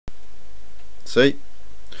See?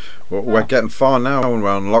 We're getting far now and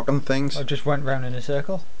we're unlocking things. I just went round in a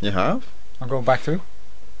circle. You have? I'm going back through.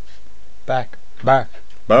 Back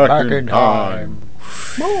in time.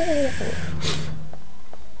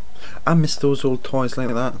 I miss those old toys like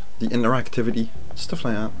that. The interactivity, stuff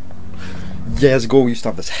like that. Years ago we used to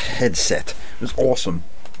have this headset. It was awesome.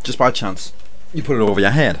 Just by chance. You put it over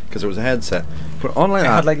your head because it was a headset. Put it on like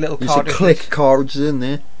that. Had like little you used to click cartridges in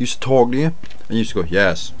there. Used to talk to you. And you used to go,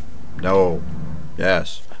 yes, no,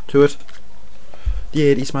 yes, to it.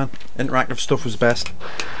 The 80s, man. Interactive stuff was best.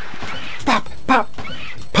 Pop, pop.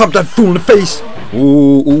 Pop that fool in the face.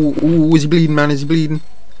 Ooh, ooh, ooh. Is he bleeding, man? Is he bleeding?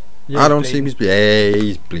 Yeah, I don't see him. He's bleeding. Yeah,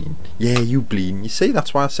 he's bleeding. Yeah, you bleeding. You see,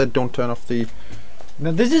 that's why I said don't turn off the...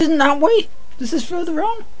 No, this isn't that way. This is further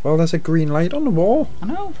on. Well, there's a green light on the wall. I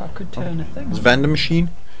know, if I could turn a thing. It's a vending machine.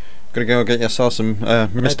 Gotta go get yourself some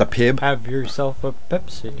Mr. Pibb. Have yourself a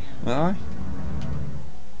Pepsi. Aye.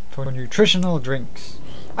 For nutritional drinks.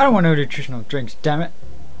 I don't want no nutritional drinks, damn it.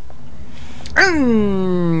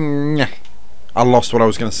 I lost what I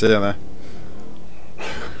was gonna say there.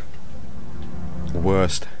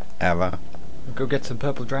 Worst ever. Go get some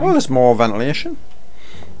purple drink. Well, there's more ventilation.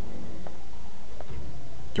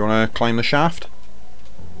 Do you want to climb the shaft?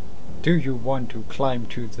 Do you want to climb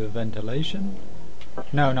to the ventilation?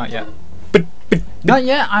 No, not yet. But not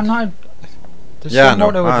yet. I'm not. There's yeah, still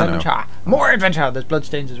more to I adventure. know. More adventure. There's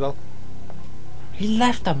bloodstains as well. He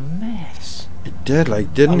left a mess. He did,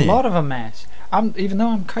 like, didn't he? A lot of a mess. Even though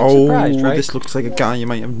I'm quite surprised, right? This looks like a guy you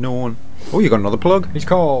might have known. Oh, you got another plug? He's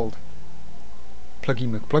called Pluggy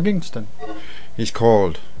McPluggingston. He's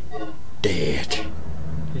called Dead.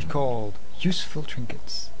 He's called Useful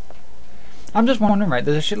Trinkets. I'm just wondering, right,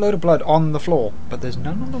 there's a shitload of blood on the floor, but there's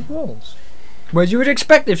none on the walls. Whereas you would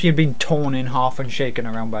expect if you'd been torn in half and shaken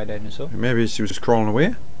around by a dinosaur. Maybe he was just crawling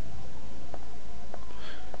away.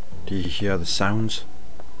 Do you hear the sounds?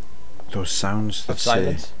 Those sounds that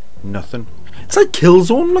say nothing. It's like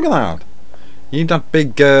Killzone, look at that. You need that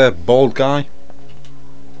big bald guy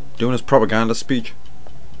doing his propaganda speech.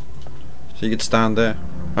 So you could stand there.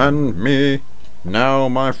 And me, now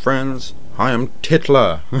my friends, I am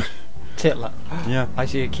Titler. Titler. Yeah. I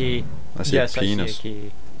see a key. I see a penis. I see a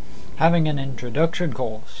key. Having an introduction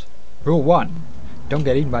course. Rule 1. Don't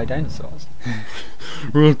get eaten by dinosaurs.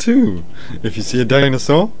 Rule 2. If you see a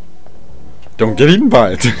dinosaur, don't get eaten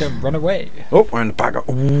by it. Don't run away. Oh, we're in the back.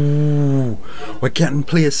 Ooh, we're getting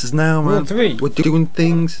places now, man. Rule 3. We're doing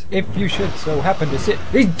things. If you should so happen to sit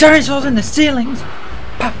these dinosaurs in the ceilings.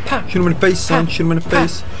 Pop, pop. Shoot him in the face, son. Shoot him in the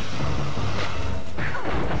face.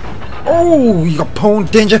 Oh, you got pwned.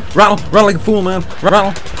 Danger. Rattle. Rattle like a fool, man.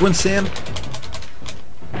 Rattle. Go insane.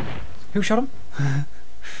 Who shot him?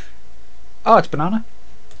 Oh, it's Banana.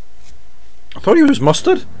 I thought he was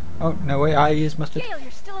mustard. Oh, no way. I use mustard. Gale,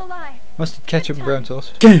 you're still alive. Mustard, ketchup, and brown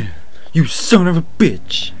sauce. Gale, you son of a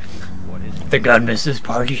bitch. What is it? The gun misses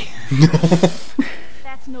party.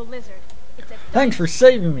 That's no lizard. It's a Thanks for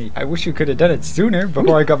saving me. I wish you could have done it sooner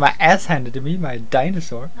before I got my ass handed to me by a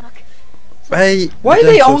dinosaur. knock. Hey, Why are the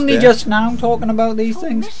they dinosaur's only dead. just now talking about these Whole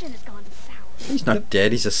things? mission has gone south. He's not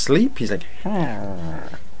dead. He's asleep. He's like.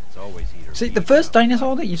 It's always either. See, the first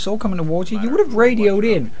dinosaur that you saw coming towards you, you would have radioed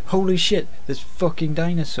in. Holy shit, there's fucking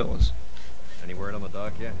dinosaurs. Any word on the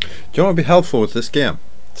dock yet? Do you want to be helpful with this game?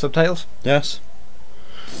 Subtitles? Yes.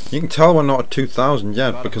 You can tell we're not at 2000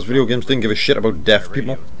 yet because video games didn't give a shit about deaf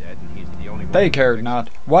people. Radio's dead and he's the only one They who cared fixes not.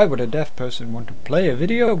 Why would a deaf person want to play a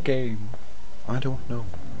video game? I don't know.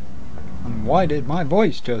 And why did my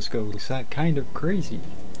voice just go that kind of crazy?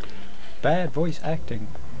 Bad voice acting.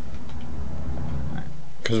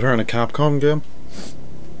 Because we're in a Capcom game.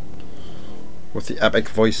 With the epic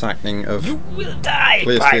voice acting of You will die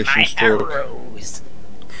by PlayStation my Store. arrows.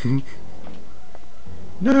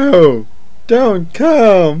 No! Don't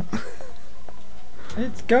come!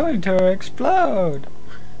 It's going to explode.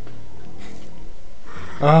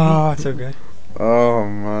 Oh, so good. Oh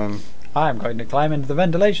man. I'm going to climb into the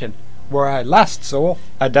ventilation, where I last saw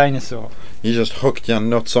a dinosaur. You just hooked your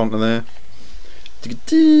nuts onto there.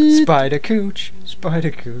 Spider cooch,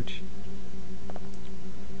 spider cooch.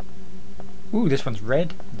 Ooh, this one's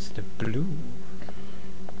red instead of blue.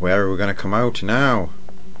 Where are we going to come out now?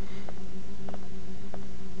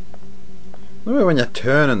 Look at when you're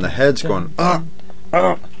turning, the head's going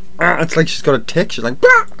it's like she's got a tick. She's like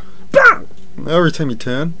bah, bah, every time you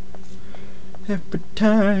turn. Every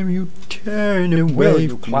time you turn away Will you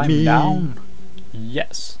from climb me. down?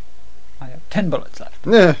 Yes. I have 10 bullets left.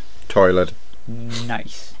 Yeah, toilet.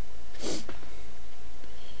 Nice.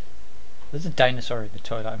 There's a dinosaur in the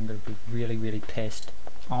toilet. I'm going to be really, really pissed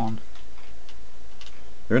on.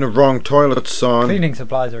 You're in the wrong toilet, son. Cleaning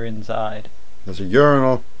supplies are inside. There's a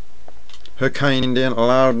urinal. Her kind ain't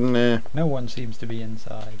allowed in there. No one seems to be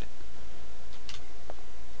inside.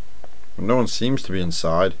 Well, no one seems to be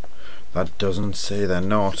inside. That doesn't say they're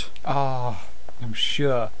not. Ah, I'm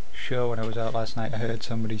sure when I was out last night I heard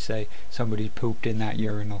somebody say somebody pooped in that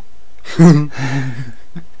urinal. I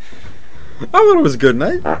thought it was a good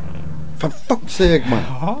night. For fuck's sake, man.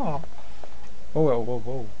 Oh,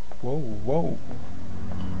 whoa.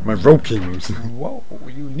 My rope keys. Whoa,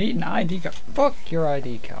 you need an ID card. Fuck your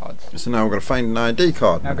ID cards. So now we're going to find an ID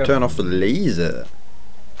card Now and go- turn off the laser.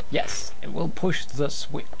 Yes, it will push the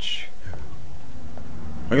switch.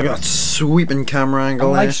 Look at that sweeping camera I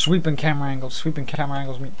angle like there. sweeping camera angles. Sweeping camera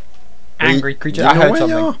angles mean Are you- angry creature. do you I know heard where you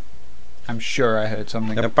something. are? I'm sure I heard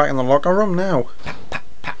something. Get back in the locker room now.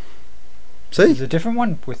 There's See? a different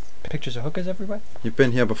one with pictures of hookers everywhere. You've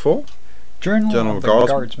been here before? Journal Journal of of the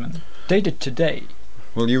Guardsman. Guardsman. Dated today.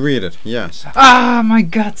 Will you read it? Yes. Ah, my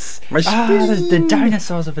guts! My the spleen!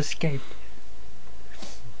 dinosaurs have escaped.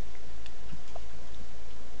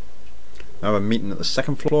 I have a meeting at the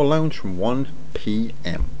second floor lounge from 1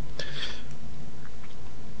 PM.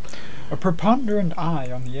 A preponderant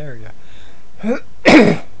eye on the area.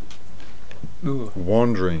 Ooh.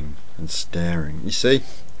 Wandering and staring. You see?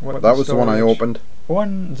 What That was the one I storage? opened.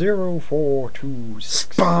 10426.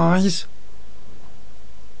 Spies!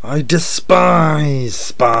 I despise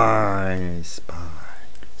spies.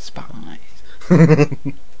 Spies.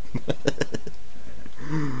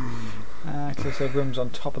 Access of rooms on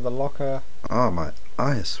top of the locker. Oh, my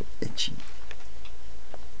eye is so itchy.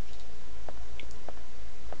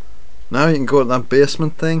 Now you can go to that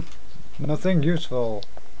basement thing. Nothing useful.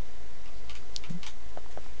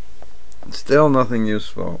 Still nothing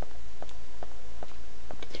useful.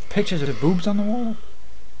 Pictures of boobs on the wall.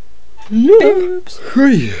 Boobs.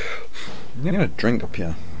 Hey. I'm gonna drink up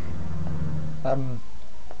here.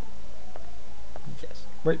 Yes.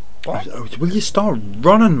 Wait. What? Will you start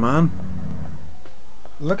running, man?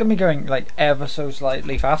 Look at me going like ever so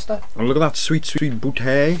slightly faster. Oh, look at that sweet, sweet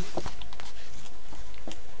bouteille.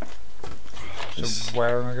 So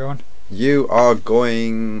where am I going? You are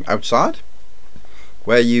going outside,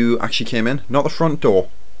 where you actually came in, not the front door.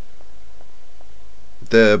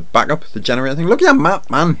 The backup, the generator thing. Look at your map,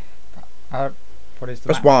 man. What is the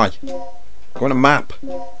Press map? Y. Go on a map.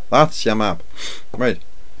 That's your map. Right.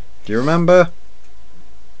 Do you remember?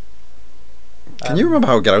 Can you remember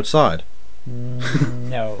how to get outside?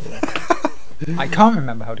 No. I can't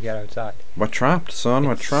remember how to get outside. We're trapped, son.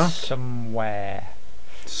 We're It's trapped somewhere.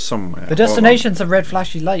 somewhere. The destination's a red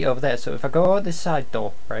flashy light over there, so if I go out this side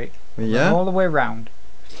door, right? Yeah. All the way around,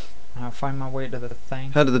 and I'll find my way to the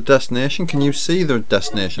thing. Head of the destination. Can you see the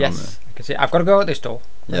destination on Yes, I can see. I've got to go out this door.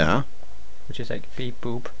 there? Yeah. Which is like beep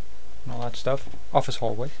boop and all that stuff. Office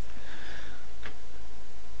hallway.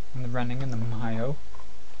 And the running and the Mayo.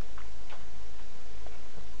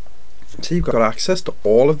 See, you've got access to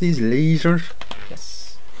all of these lasers.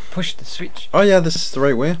 Yes. Push the switch. Oh yeah, this is the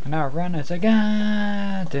right way. And now run as I go.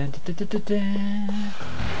 Dun, dun, dun, dun, dun, dun.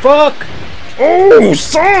 Fuck! Oh,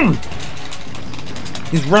 son!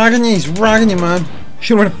 He's ragging you, man.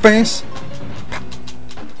 Shoot him in the face.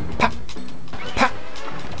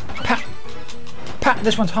 Pat,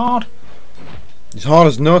 this one's hard. He's hard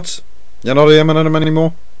as nuts. You're not aiming at him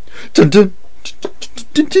anymore. Dun, dun, dun,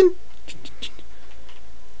 dun, dun.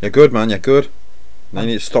 You're good, man, you're good. Now you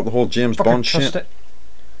need to stop the whole James Fucking Bond trust shit. it.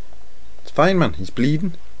 It's fine, man. He's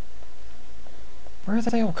bleeding. Where are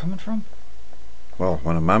they all coming from? Well,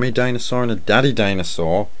 when a mammy dinosaur and a daddy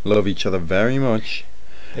dinosaur love each other very much,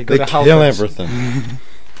 They go they to kill Halfords. everything.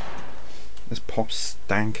 This pop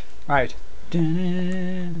stank. Right.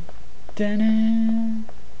 Dun, dun, dun.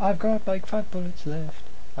 I've got like 5 bullets left.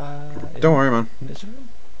 Don't worry, man. This room.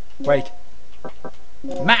 Wait.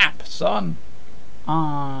 Map, son.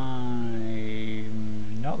 I'm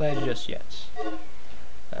not there just yet.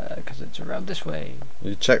 Because it's around this way.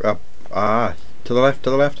 You check that. Ah, to the left.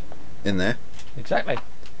 In there. Exactly.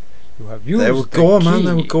 You have used There we the go, man.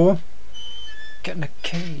 There we key. go. Get in a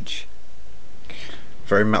cage.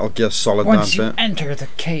 Very Metal Gear Solid Once that you bit. enter the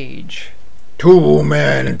cage. 2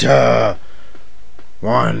 men enter,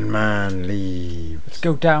 1 man leave. Let's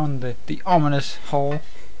go down the ominous hole.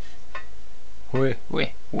 Where?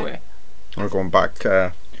 We're going back.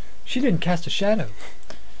 She didn't cast a shadow.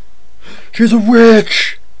 She's a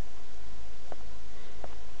witch.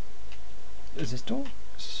 Is this door?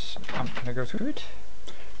 Can I go through it?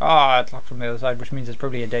 Ah, it's locked from the other side, which means it's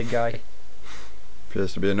probably a dead guy.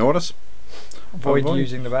 Appears to be a notice. Avoid Avoid.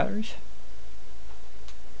 using the batteries.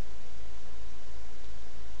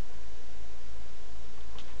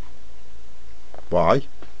 Why?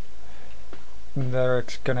 They're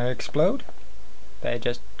gonna explode. They're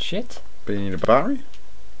just shit. But you need a battery?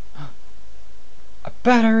 A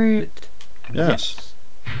battery. Yes.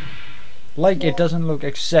 Like it doesn't look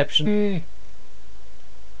exceptional.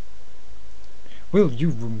 Will you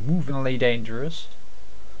removingly dangerous?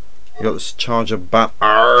 You got this charger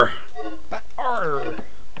battery.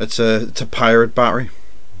 It's a pirate battery.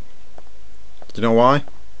 Do you know why?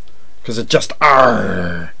 Because it just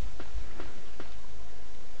There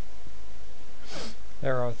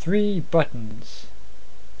are 3 buttons.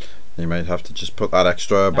 You might have to just put that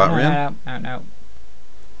extra battery in. No.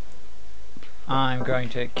 I'm going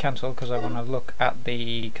to cancel because I want to look at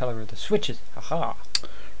the colour of the switches. Haha.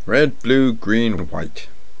 Red, blue, green, white.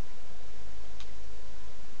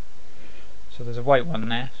 So there's a white one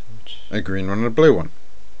there. A green one and a blue one.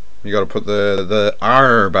 You got to put the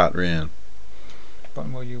R battery in. Which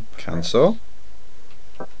button will you press? Cancel.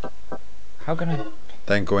 How can I?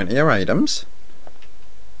 Then go into your items.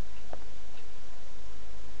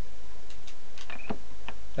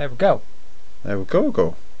 There we go. There we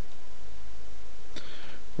go.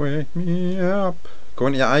 Wake me up. Go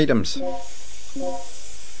into your items.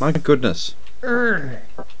 My goodness.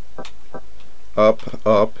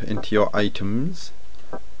 Up into your items.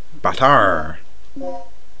 Batter.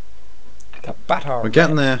 The batter. We're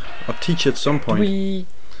getting there. I'll teach you at some point.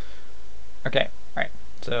 Okay, right.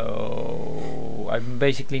 So I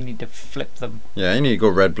basically need to flip them. Yeah, you need to go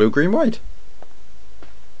red, blue, green, white.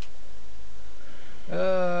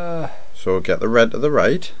 So get the red to the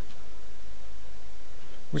right.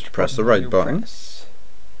 Which press the right button.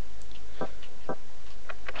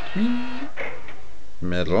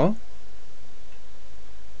 Middle.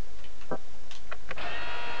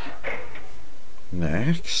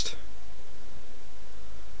 Next.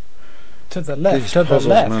 To the left. These To the puzzles,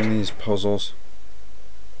 left. man, these puzzles.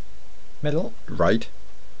 Middle. Right.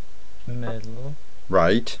 Middle.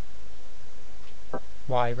 Right.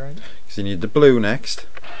 Why right? Because you need the blue next.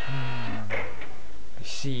 I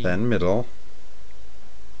see. Then middle.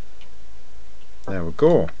 There we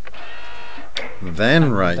go.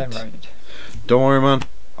 Then right. Then right. Don't worry, man.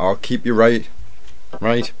 I'll keep you right.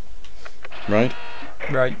 Right. Right.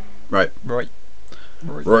 Right. Right. Right.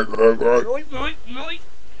 Right.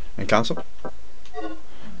 And cancel.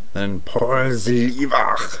 Then pause the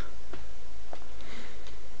lever.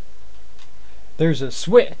 There's a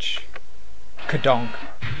switch. Kadonk.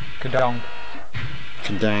 Kadonk.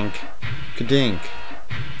 Kadank. Kadink.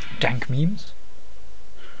 Dank memes.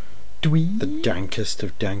 Dwee. The dankest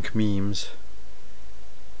of dank memes.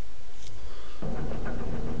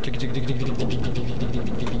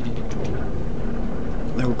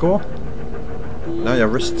 There we go. Now your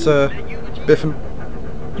wrists are biffing.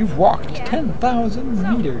 You've walked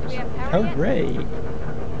 10,000 meters. Hooray!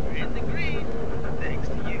 In the green, thanks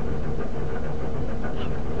to you.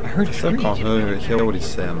 I heard a Still can't hear what he's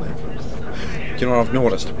saying, like. Do you know what I've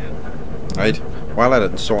noticed? Right? While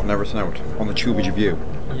editing, sorting everything out on the tubage view.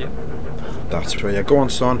 Yeah. That's where you're going,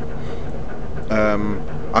 son.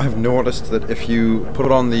 I have noticed that if you put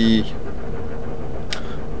on the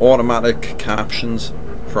automatic captions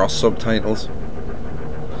for our subtitles,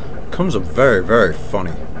 it comes up very, very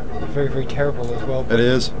funny. Very, very terrible as well. It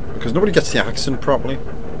is, because nobody gets the accent properly.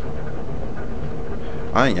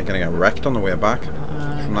 I think you're gonna get wrecked on the way back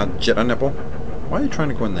from that jitter nipple. Why are you trying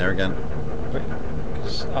to go in there again?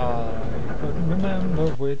 Because I couldn't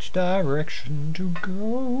remember which direction to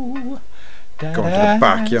go. Going to the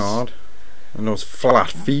backyard and those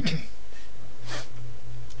flat feet.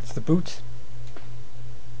 It's the boots.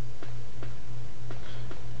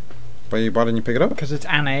 Why didn't you pick it up? Because it's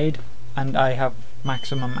anade, and I have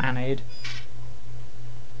maximum anade.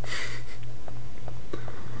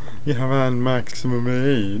 You have an maximum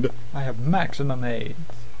aid. I have maximum aid.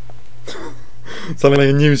 Sounding like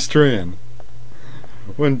a new strain.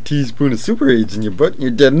 1 teaspoon of super aids in your butt and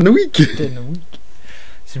you're dead in a week. Dead in a week.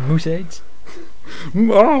 Some moose aids.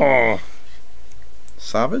 Oh.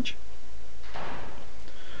 Savage?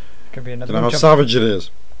 Could be another. Do you know how savage it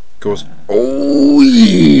is? Goes, oh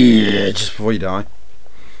yeah, just before you die.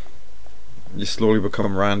 You slowly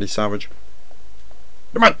become Randy Savage.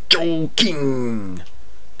 Am I joking?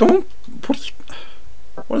 Don't.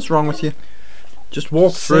 What is wrong with you? Just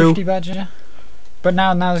walk through. Safety badger. But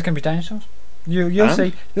now there's gonna be dinosaurs. You'll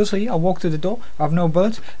see. You'll see. I'll walk through the door. I have no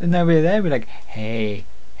bullets, and then we're there. We're like, hey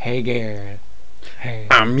girl, hey.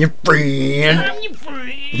 I'm your friend. I'm your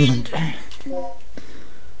friend.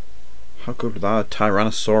 How good was that?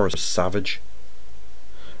 Tyrannosaurus Savage.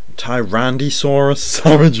 Tyrannosaurus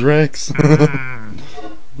Savage Rex.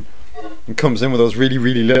 And comes in with those really,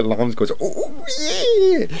 really little arms. Goes, oh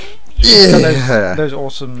yeah, yeah. So there's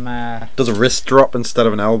awesome. Does a wrist drop instead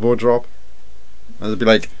of an elbow drop. And it'll be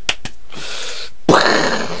like.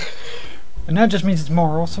 And that just means it's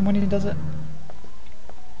more awesome when he does it.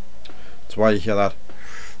 That's why you hear that.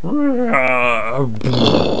 Gotta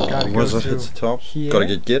Once go it hits the top, here.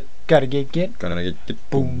 gotta get. Gotta get. Gotta get.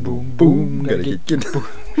 Boom, boom, Boom. boom. Gotta get.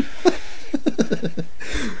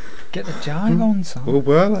 Get the jive on, son. Oh,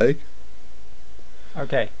 well, like.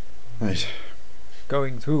 Okay. Right.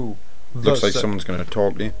 Going through. Looks like someone's gonna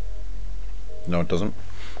talk to you. No, it doesn't.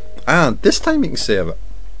 And this time you can save it.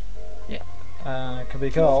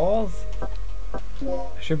 Because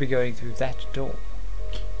I should be going through that door.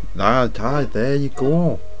 There you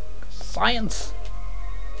go. Science!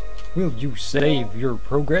 Will you save your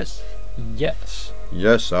progress? Yes.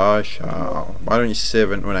 Yes, I shall. Why don't you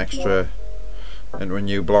save into into a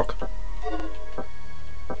new block?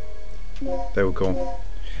 There we go.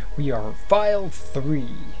 We are file 3.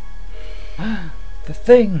 The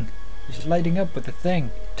thing is lighting up with the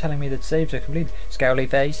thing, telling me that saves are complete. Scowly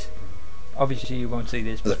face. Obviously you won't see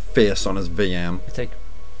this, There's a but face on his VM. it's like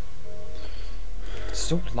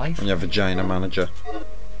so lifeless. And your vagina manager.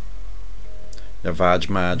 Your vag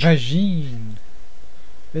maj. Vagine.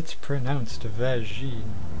 It's pronounced vagine.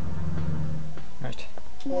 Right.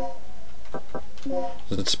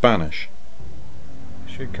 Is it Spanish?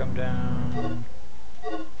 Should come down.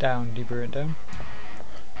 Down, deeper and down.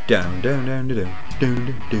 Down, down, down, down, down, down,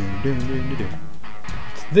 down, down, down, down.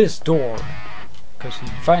 It's this door. Because he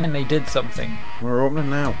finally did something. We're opening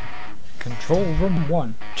now. Control room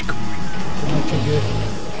 1.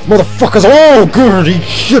 Motherfuckers, oh good, eat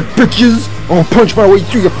shit, bitches! I'll punch my way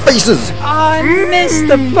through your faces! I missed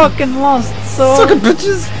the fucking lost sword. Suck it,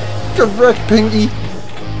 bitches! Get wrecked, Pinky!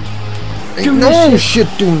 Ain't no shit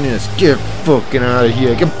doing this! Get fucking out of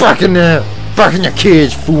here! Get back in there! Back in your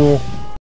cage, fool!